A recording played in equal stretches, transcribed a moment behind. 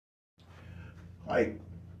Like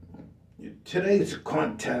today's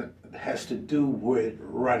content has to do with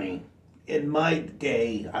running. In my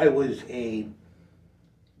day, I was a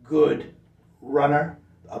good runner,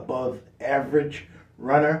 above average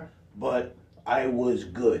runner, but I was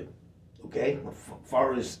good. Okay,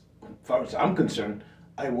 far as I'm concerned,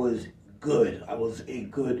 I was good. I was a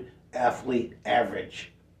good athlete,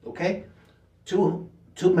 average. Okay, 2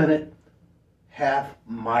 minute half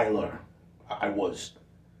miler. I was.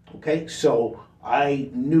 Okay, so I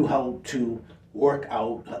knew how to work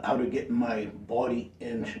out, how to get my body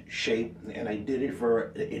in shape, and I did it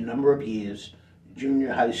for a number of years,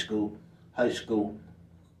 junior high school,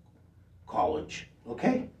 college.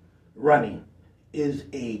 Okay, running is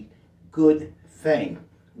a good thing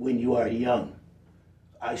when you are young.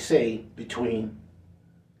 I say between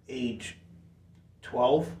age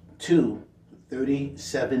 12 to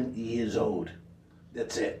 37 years old.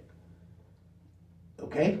 That's it.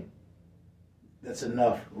 Okay? That's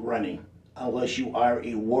enough running, unless you are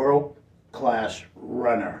a world-class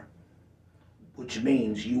runner, which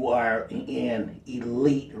means you are an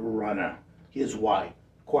elite runner. Here's why.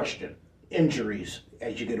 Question. Injuries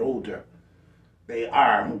as you get older. They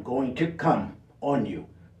are going to come on you.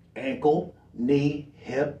 Ankle, knee,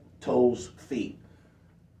 hip, toes, feet.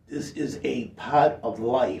 This is a part of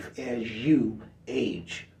life as you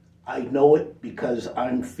age. I know it because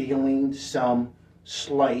I'm feeling some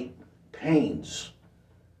slight pains.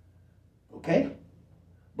 Okay?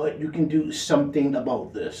 But you can do something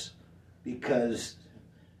about this, because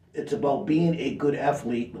it's about being a good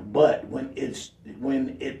athlete, but when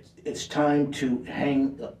it's time to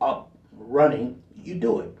hang up running, you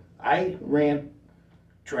do it. I ran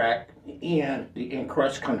track and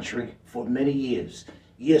cross country for many years.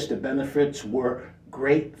 Yes, the benefits were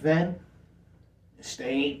great then.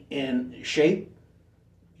 Staying in shape,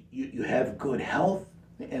 you have good health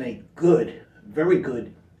and a good, very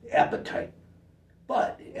good appetite.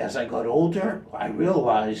 But as I got older, I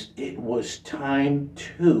realized it was time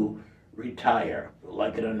to retire,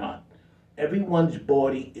 like it or not. Everyone's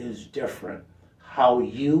body is different. How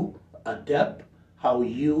you adapt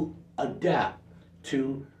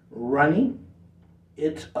to running,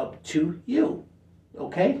 it's up to you.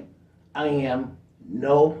 Okay? I am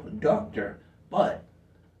no doctor, but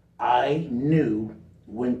I knew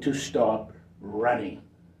when to stop running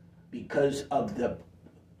because of the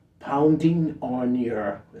pounding on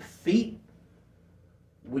your feet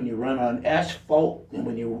when you run on asphalt, and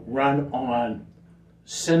when you run on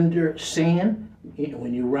cinder sand,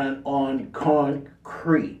 when you run on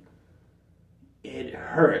concrete. It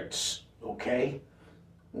hurts, okay?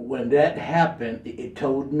 When that happened, it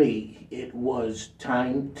told me it was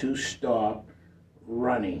time to stop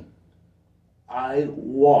running. I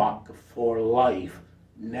walk for life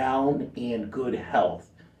now in good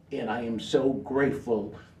health, and I am so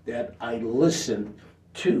grateful that I listened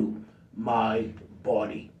to my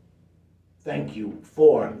body. Thank you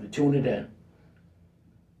for tuning in.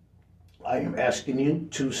 I am asking you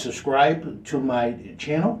to subscribe to my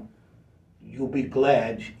channel. You'll be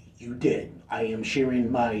glad you did. I am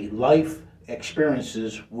sharing my life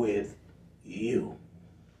experiences with you.